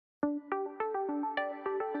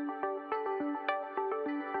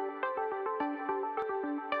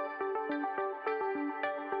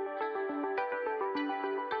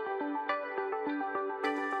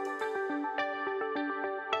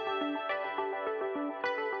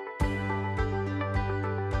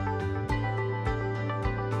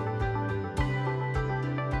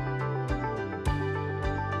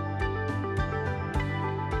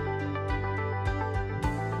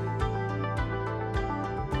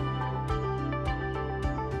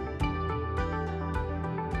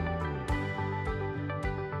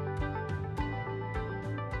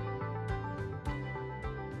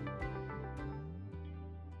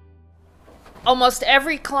almost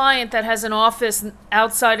every client that has an office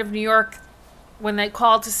outside of New York, when they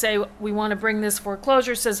call to say we want to bring this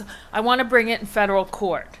foreclosure, says I want to bring it in federal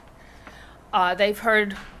court. They've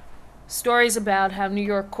heard stories about how New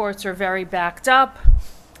York courts are very backed up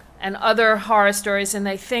and other horror stories, and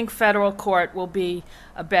they think federal court will be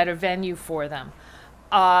a better venue for them.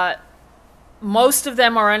 Most of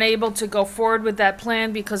them are unable to go forward with that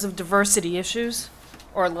plan because of diversity issues,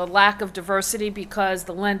 or the lack of diversity, because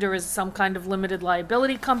the lender is some kind of limited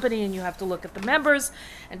liability company and you have to look at the members,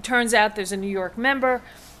 and turns out there's a New York member.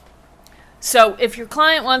 So if your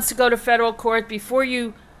client wants to go to federal court, before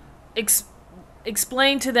you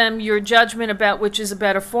explain to them your judgment about which is a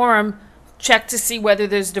better forum, check to see whether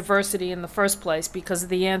there's diversity in the first place, because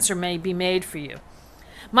the answer may be made for you.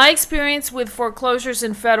 My experience with foreclosures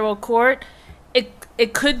in federal court,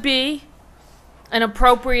 it could be an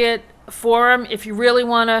appropriate forum if you really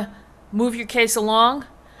want to move your case along,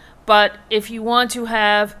 but if you want to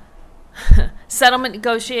have settlement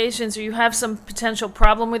negotiations or you have some potential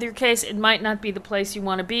problem with your case, it might not be the place you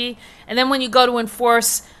want to be. And then when you go to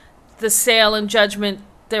enforce the sale and judgment,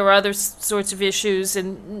 there are other sorts of issues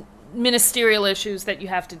and ministerial issues that you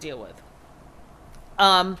have to deal with.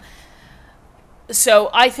 So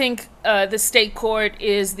I think the state court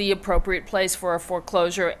is the appropriate place for a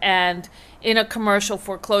foreclosure, and in a commercial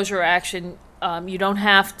foreclosure action, you don't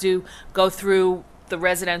have to go through the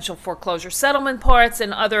residential foreclosure settlement parts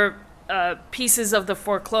and other pieces of the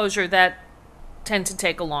foreclosure that tend to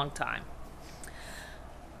take a long time.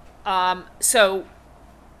 So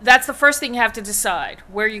that's the first thing you have to decide,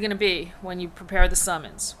 where you're going to be when you prepare the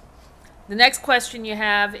summons. The next question you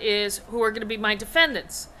have is, who are going to be my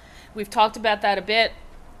defendants? We've talked about that a bit.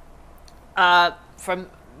 From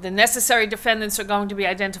the necessary defendants are going to be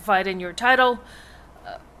identified in your title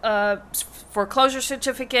foreclosure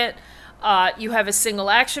certificate. You have a single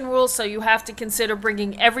action rule, so you have to consider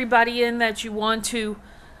bringing everybody in that you want to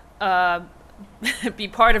be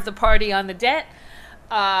part of the party on the debt,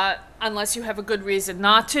 unless you have a good reason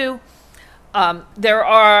not to. There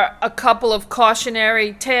are a couple of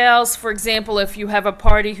cautionary tales. For example, if you have a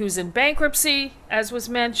party who's in bankruptcy, as was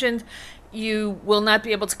mentioned, you will not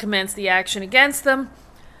be able to commence the action against them.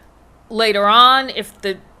 Later on, if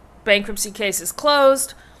the bankruptcy case is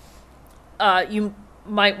closed, you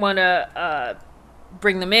might want to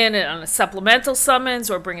bring them in on a supplemental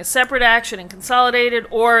summons, or bring a separate action and consolidate it,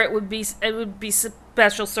 or it would be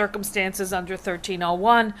special circumstances under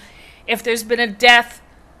 1301. If there's been a death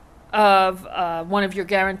of one of your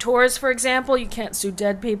guarantors, for example, you can't sue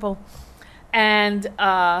dead people, and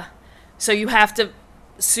so you have to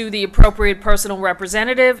sue the appropriate personal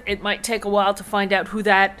representative. It might take a while to find out who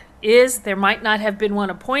that is. There might not have been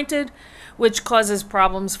one appointed, which causes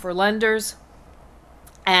problems for lenders,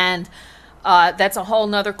 and that's a whole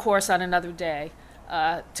nother course on another day,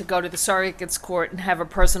 to go to the surrogate's court and have a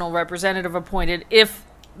personal representative appointed if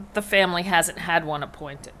the family hasn't had one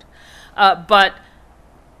appointed. But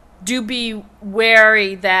do be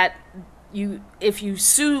wary that if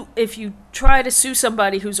you try to sue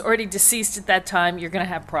somebody who's already deceased at that time, you're going to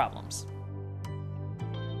have problems.